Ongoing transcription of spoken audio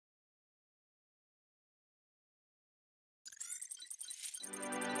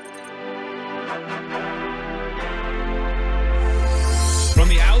From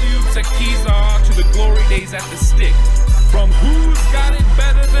the alley-oops at Kezar to the glory days at the stick. From who's got it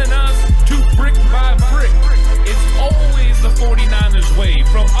better than us to brick by brick. It's always the 49ers way,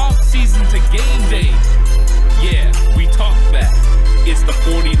 from off-season to game day. Yeah, we talk back. It's the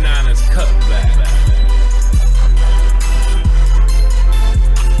 49ers cutback.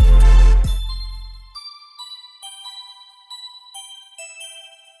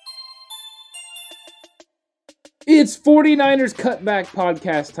 It's 49ers Cutback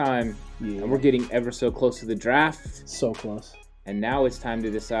podcast time. Yeah. And we're getting ever so close to the draft. So close. And now it's time to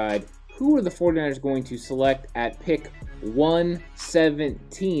decide who are the 49ers going to select at pick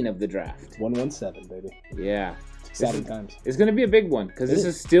 117 of the draft. 117, baby. Yeah. Exciting times. It's going to be a big one because this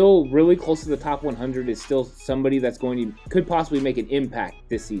is still really close to the top 100. It's still somebody that's could possibly make an impact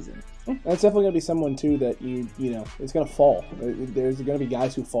this season. That's definitely going to be someone, too, that you know, it's going to fall. There's going to be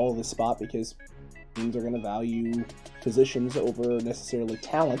guys who fall this spot because teams are going to value positions over necessarily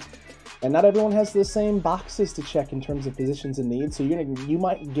talent. And not everyone has the same boxes to check in terms of positions and needs. So you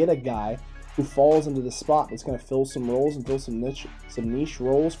might get a guy who falls into the spot that's going to fill some roles and fill some niche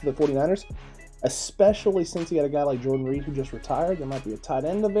roles for the 49ers, especially since you got a guy like Jordan Reed who just retired. There might be a tight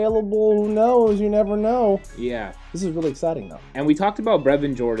end available. Who knows? You never know. Yeah. This is really exciting, though. And we talked about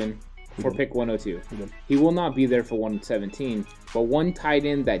Brevin Jordan for pick 102. He will not be there for 117, but one tight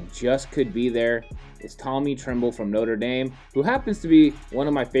end that just could be there is Tommy Tremble from Notre Dame, who happens to be one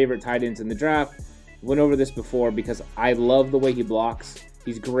of my favorite tight ends in the draft. Went over this before because I love the way he blocks.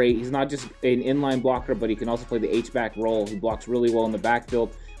 He's great. He's not just an inline blocker, but he can also play the H-back role. He blocks really well in the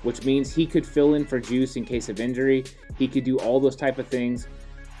backfield, which means he could fill in for Juice in case of injury. He could do all those type of things.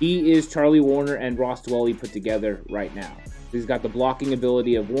 He is Charlie Warner and Ross Dwelley put together right now. He's got the blocking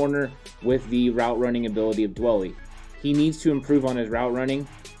ability of Warner with the route running ability of Dwelley. He needs to improve on his route running,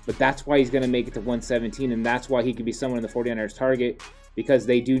 but that's why he's going to make it to 117, and that's why he could be someone in the 49ers target, because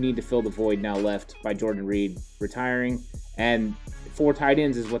they do need to fill the void now left by Jordan Reed retiring, and 4 tight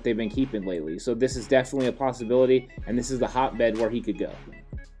ends is what they've been keeping lately. So this is definitely a possibility, and this is the hotbed where he could go.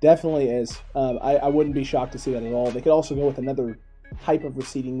 Definitely is. I wouldn't be shocked to see that at all. They could also go with another type of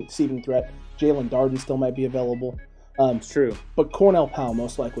receiving threat. Jalen Darden still might be available. It's true. But Cornell Powell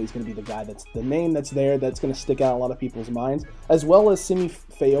most likely is going to be the guy that's the name that's there that's going to stick out in a lot of people's minds, as well as Simi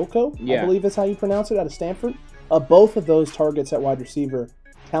Fehoko, I believe that's how you pronounce it, out of Stanford. Both of those targets at wide receiver,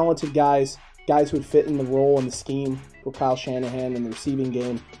 talented guys who would fit in the role and the scheme for Kyle Shanahan in the receiving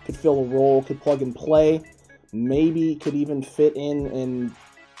game, could fill a role, could plug and play, maybe could even fit in and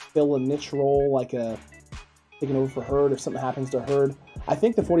fill a niche role like taking over for Hurd if something happens to Hurd. I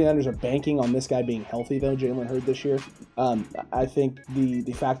think the 49ers are banking on this guy being healthy, though, Jalen Hurd, this year. I think the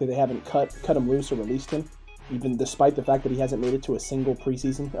fact that they haven't cut him loose or released him, even despite the fact that he hasn't made it to a single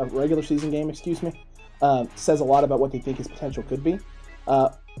regular season game, says a lot about what they think his potential could be.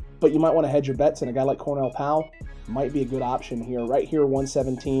 But you might want to hedge your bets, and a guy like Cornell Powell might be a good option here. Right here,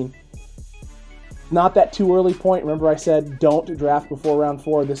 117. Not that too early point. Remember I said don't draft before round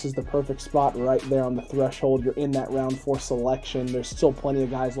 4. This is the perfect spot right there on the threshold. You're in that round 4 selection. There's still plenty of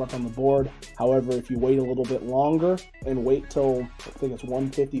guys left on the board. However, if you wait a little bit longer and wait till, I think it's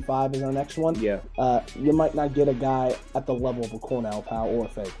 155 is our next one, you might not get a guy at the level of a Cornell Powell or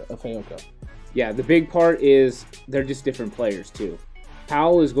a Fehoko. Yeah, the big part is they're just different players too.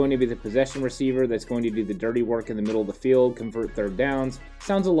 Powell is going to be the possession receiver that's going to do the dirty work in the middle of the field, convert third downs.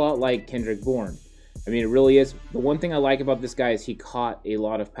 Sounds a lot like Kendrick Bourne. I mean, it really is. The one thing I like about this guy is he caught a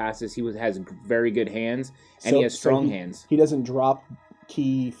lot of passes. He has very good hands, and he has strong hands. He doesn't drop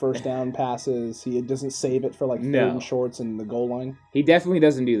key first down passes. He doesn't save it for like third and shorts and the goal line. He definitely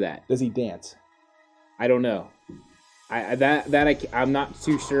doesn't do that. Does he dance? I don't know. I'm not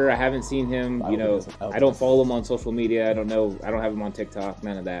too sure. I haven't seen him. I don't follow him on social media. I don't know. I don't have him on TikTok.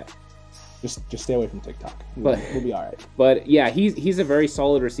 None of that. Just stay away from TikTok. We'll be all right. But yeah, he's a very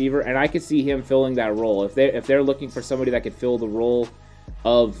solid receiver, and I could see him filling that role. If they're looking for somebody that could fill the role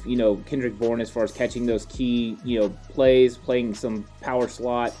of Kendrick Bourne as far as catching those key plays, playing some power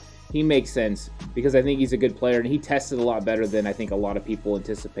slot, he makes sense because I think he's a good player and he tested a lot better than I think a lot of people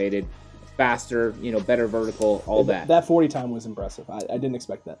anticipated. Faster, better vertical, all that. That 40 time was impressive. I didn't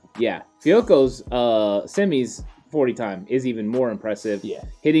expect that. Yeah, Fehoko's Simi's 40 time is even more impressive. Yeah.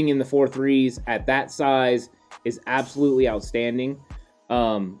 Hitting in the 4.3s at that size is absolutely outstanding.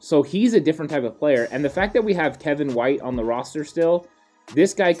 So he's a different type of player. And the fact that we have Kevin White on the roster still,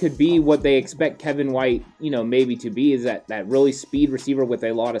 this guy could be what they expect Kevin White, maybe to be, is that really speed receiver with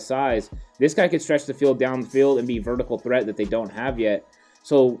a lot of size. This guy could stretch the field down the field and be vertical threat that they don't have yet.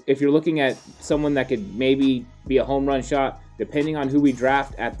 So if you're looking at someone that could maybe be a home run shot, depending on who we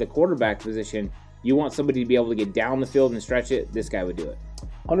draft at the quarterback position, you want somebody to be able to get down the field and stretch it, this guy would do it.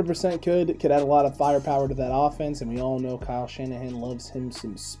 100% could add a lot of firepower to that offense, and we all know Kyle Shanahan loves him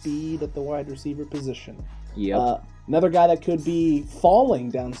some speed at the wide receiver position. Yep. Another guy that could be falling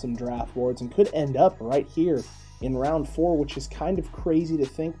down some draft boards and could end up right here in round 4, which is kind of crazy to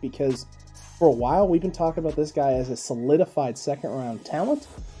think because for a while we've been talking about this guy as a solidified second-round talent,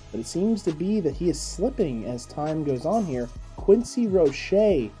 but it seems to be that he is slipping as time goes on here. Quincy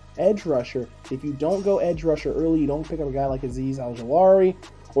Roche, edge rusher. If you don't go edge rusher early, you don't pick up a guy like Azeez Al-Jawari,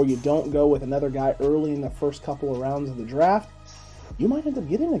 or you don't go with another guy early in the first couple of rounds of the draft, you might end up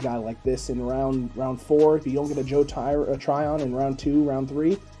getting a guy like this in round 4 if you don't get a Joe Tryon in round 2, round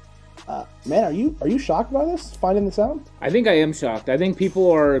 3. Man, are you shocked by this? Finding this out? I think I am shocked. I think people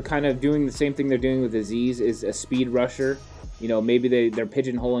are kind of doing the same thing they're doing with Azeez, is a speed rusher. You know, maybe they're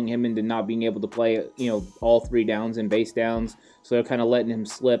pigeonholing him into not being able to play, all 3 downs and base downs, so they're kind of letting him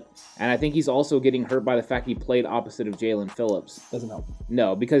slip. And I think he's also getting hurt by the fact he played opposite of Jalen Phillips. Doesn't help.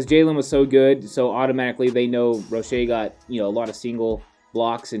 No, because Jalen was so good, so automatically they know Roche got, a lot of single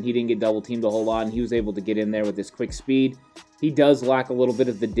blocks, and he didn't get double-teamed a whole lot, and he was able to get in there with his quick speed. He does lack a little bit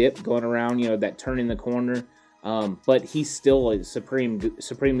of the dip going around, that turn in the corner, but he's still a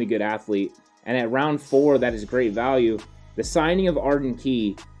supremely good athlete. And at round 4, that is great value. The signing of Arden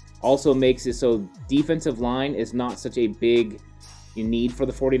Key also makes it so defensive line is not such a big need for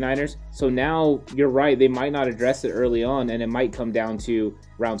the 49ers. So now, you're right, they might not address it early on, and it might come down to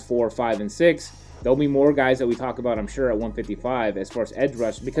rounds 4, 5, and 6. There'll be more guys that we talk about, I'm sure, at 155 as far as edge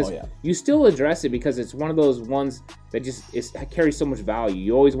rush, because you still address it because it's one of those ones that just carries so much value.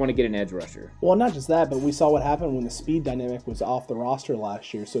 You always want to get an edge rusher. Well, not just that, but we saw what happened when the speed dynamic was off the roster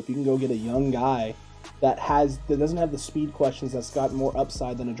last year. So if you can go get a young guy that doesn't have the speed questions, that's got more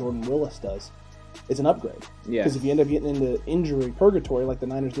upside than a Jordan Willis does, it's an upgrade. Yeah. Because if you end up getting into injury purgatory like the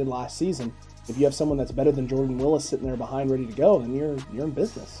Niners did last season, if you have someone that's better than Jordan Willis sitting there behind ready to go, then you're in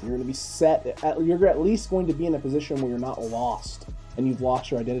business. You're going to be set. You're at least going to be in a position where you're not lost and you've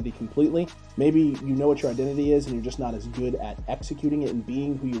lost your identity completely. Maybe you know what your identity is and you're just not as good at executing it and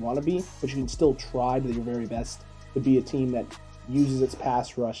being who you want to be, but you can still try to your very best to be a team that uses its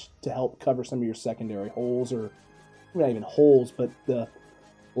pass rush to help cover some of your secondary holes, or not even holes, but the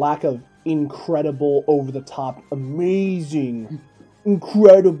lack of incredible, over-the-top, amazing,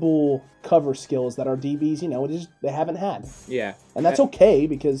 incredible cover skills that our DBs, they haven't had. Yeah. And that's okay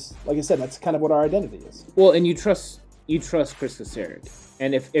because, like I said, that's kind of what our identity is. Well, and you trust Chris Kocurek.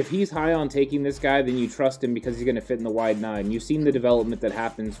 And if he's high on taking this guy, then you trust him because he's going to fit in the wide 9. You've seen the development that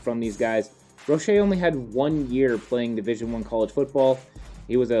happens from these guys. Roche only had 1 year playing Division I college football.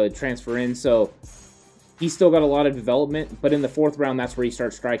 He was a transfer in, so he's still got a lot of development. But in the 4th round, that's where you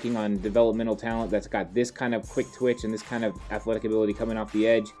start striking on developmental talent that's got this kind of quick twitch and this kind of athletic ability coming off the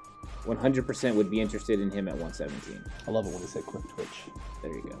edge. 100% would be interested in him at 117. I love it when they say quick twitch.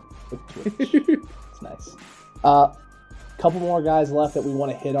 There you go. Quick twitch. It's nice. Couple more guys left that we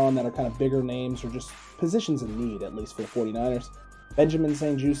want to hit on that are kind of bigger names or just positions in need, at least for the 49ers. Benjamin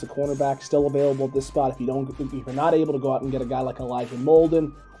St-Juste, a cornerback, still available at this spot. If you're not able to go out and get a guy like Elijah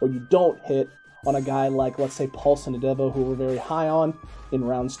Molden, or you don't hit on a guy like, let's say, Paulson Adebo, who we're very high on in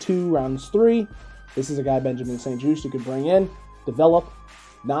rounds 2, rounds 3, this is a guy, Benjamin St-Juste, you could bring in, develop,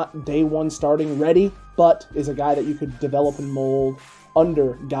 not day 1 starting ready, but is a guy that you could develop and mold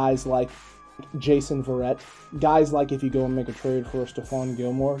under guys like Jason Verrett, guys like if you go and make a trade for Stephon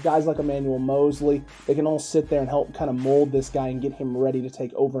Gilmore, guys like Emmanuel Mosley. They can all sit there and help kind of mold this guy and get him ready to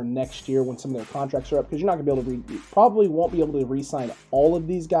take over next year when some of their contracts are up, because you're not going to be able to you probably won't be able to re-sign all of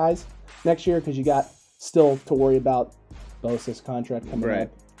these guys next year because you got still to worry about Bosa's contract coming up,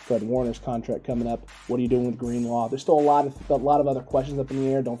 Fred Warner's contract coming up. What are you doing with Greenlaw? There's still a lot of other questions up in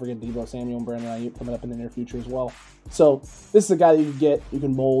the air. Don't forget Deebo Samuel and Brandon Ayuk coming up in the near future as well. So this is a guy that you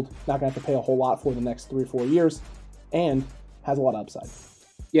can mold, not going to have to pay a whole lot for the next 3 or 4 years, and has a lot of upside.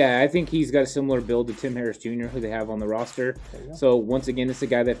 Yeah, I think he's got a similar build to Tim Harris Jr., who they have on the roster. So once again, it's a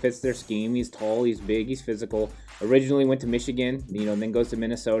guy that fits their scheme. He's tall, he's big, he's physical. Originally went to Michigan, then goes to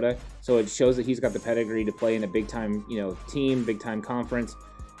Minnesota. So it shows that he's got the pedigree to play in a big-time, team, big-time conference.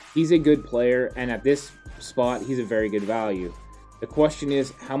 He's a good player, and at this spot, he's a very good value. The question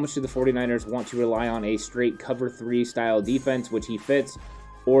is, how much do the 49ers want to rely on a straight cover 3 style defense, which he fits,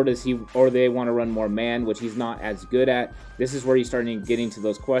 or they want to run more man, which he's not as good at? This is where you're starting to get into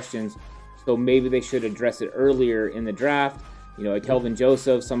those questions. So maybe they should address it earlier in the draft. A Kelvin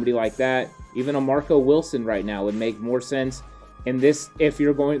Joseph, somebody like that. Even a Marco Wilson right now would make more sense. And this, if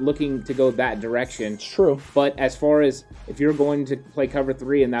you're looking to go that direction. It's true. But as far as if you're going to play cover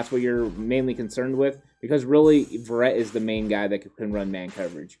 3 and that's what you're mainly concerned with, because really Verrett is the main guy that can run man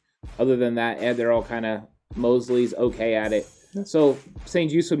coverage. Other than that, they're all kind of Mosley's okay at it. Yeah. So St.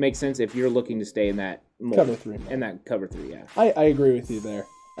 Juste would make sense if you're looking to stay in that cover 3. In that cover 3, yeah. I agree with you there.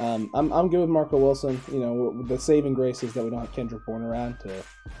 I'm good with Marco Wilson. You know, the saving grace is that we don't have Kendrick Bourne around to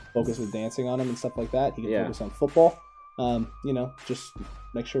focus with dancing on him and stuff like that. He can focus on football. You know, just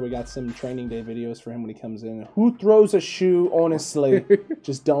make sure we got some training day videos for him when he comes in. Who throws a shoe, honestly?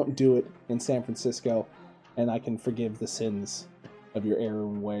 Just don't do it in San Francisco, and I can forgive the sins of your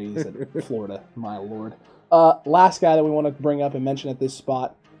erring ways at Florida, my lord. Last guy that we want to bring up and mention at this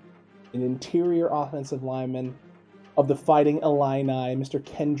spot, an interior offensive lineman of the Fighting Illini, Mr.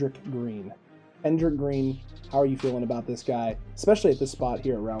 Kendrick Green. Kendrick Green, how are you feeling about this guy, especially at this spot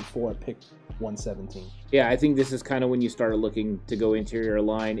here at round 4 at pick 117? Yeah, I think this is kind of when you started looking to go interior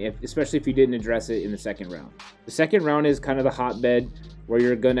line, especially if you didn't address it in the second round. The second round is kind of the hotbed where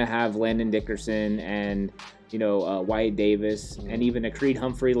you're going to have Landon Dickerson and, you know, Wyatt Davis and even a Creed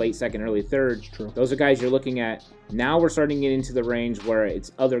Humphrey late second, early third. True. Those are guys you're looking at. Now we're starting to get into the range where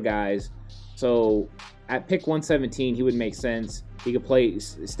it's other guys. So at pick 117, he would make sense. He could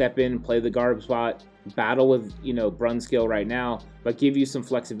step in, play the guard spot, battle with, you know, Brunskill right now, but give you some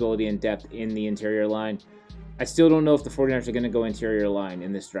flexibility and depth in the interior line. I still don't know if the 49ers are going to go interior line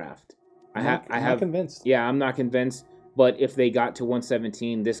in this draft. I'm not convinced. Yeah, I'm not convinced. But if they got to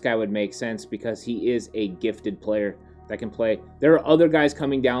 117, this guy would make sense because he is a gifted player that can play. There are other guys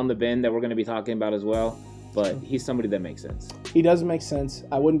coming down the bin that we're going to be talking about as well, but he's somebody that makes sense. He does make sense.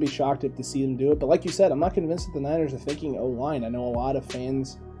 I wouldn't be shocked to see him do it. But like you said, I'm not convinced that the Niners are thinking O-line. I know a lot of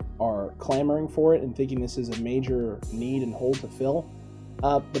fans are clamoring for it and thinking this is a major need and hole to fill.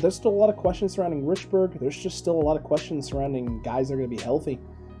 But there's still a lot of questions surrounding Richburg. There's just still a lot of questions surrounding guys that are going to be healthy.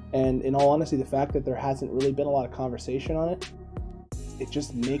 And in all honesty, the fact that there hasn't really been a lot of conversation on it, it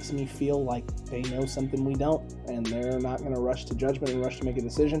just makes me feel like they know something we don't, and they're not going to rush to judgment and rush to make a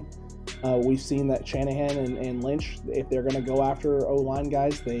decision. We've seen that Shanahan and Lynch, if they're going to go after O-line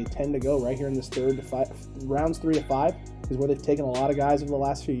guys, they tend to go right here in this rounds 3 to 5 is where they've taken a lot of guys over the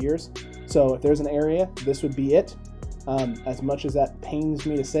last few years. So if there's an area, this would be it. As much as that pains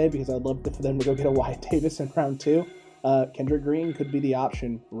me to say, because I'd love for them to go get a Wyatt Davis in round 2, Kendrick Green could be the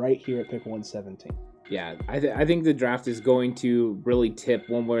option right here at pick 117. Yeah, I think the draft is going to really tip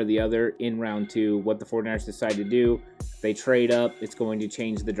one way or the other in round 2 what the 49ers decide to do. If they trade up, it's going to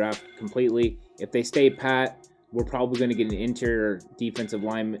change the draft completely. If they stay pat, we're probably going to get an interior defensive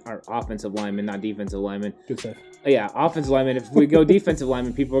lineman, or offensive lineman, not defensive lineman. Good save. Yeah, offensive lineman. If we go defensive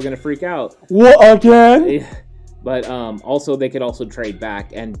lineman, people are going to freak out. What, again? But also, they could also trade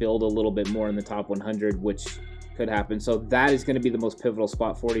back and build a little bit more in the top 100, which could happen. So that is going to be the most pivotal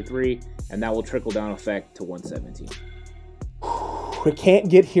spot, 43, and that will trickle down effect to 117. We can't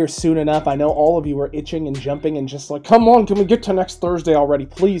get here soon enough. I know all of you are itching and jumping and just like, come on, can we get to next Thursday already?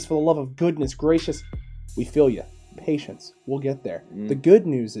 Please, for the love of goodness gracious. We feel you. Patience. We'll get there. The good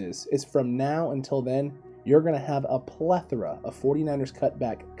news is from now until then, you're going to have a plethora of 49ers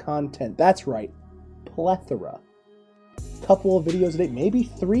cutback content. That's right. Plethora. Couple of videos a day, maybe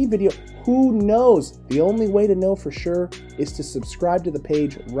 3 videos. Who knows? The only way to know for sure is to subscribe to the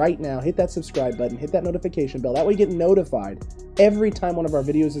page right now. Hit that subscribe button, hit that notification bell. That way you get notified every time one of our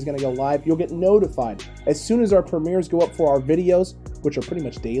videos is going to go live. You'll get notified as soon as our premieres go up for our videos, which are pretty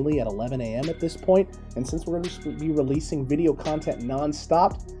much daily at 11 a.m. at this point. And since we're going to be releasing video content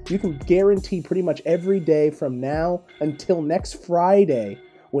non-stop, you can guarantee pretty much every day from now until next Friday,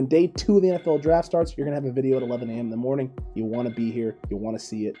 when day 2 of the NFL draft starts, you're going to have a video at 11 a.m. in the morning. You want to be here. You want to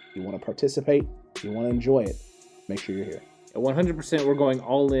see it. You want to participate. You want to enjoy it. Make sure you're here. At 100%, we're going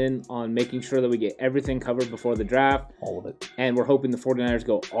all in on making sure that we get everything covered before the draft. All of it. And we're hoping the 49ers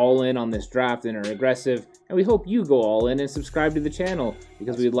go all in on this draft and are aggressive. And we hope you go all in and subscribe to the channel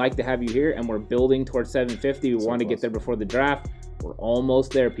because we'd like to have you here. And we're building towards 750. We want to get there before the draft. We're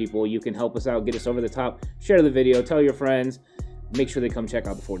almost there, people. You can help us out, get us over the top. Share the video. Tell your friends. Make sure they come check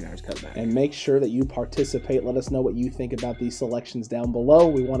out the 49ers cutback. And make sure that you participate. Let us know what you think about these selections down below.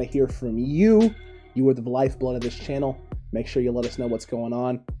 We want to hear from you. You are the lifeblood of this channel. Make sure you let us know what's going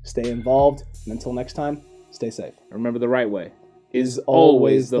on. Stay involved. And until next time, stay safe. Remember, the right way is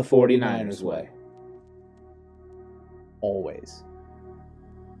always the 49ers way. Always.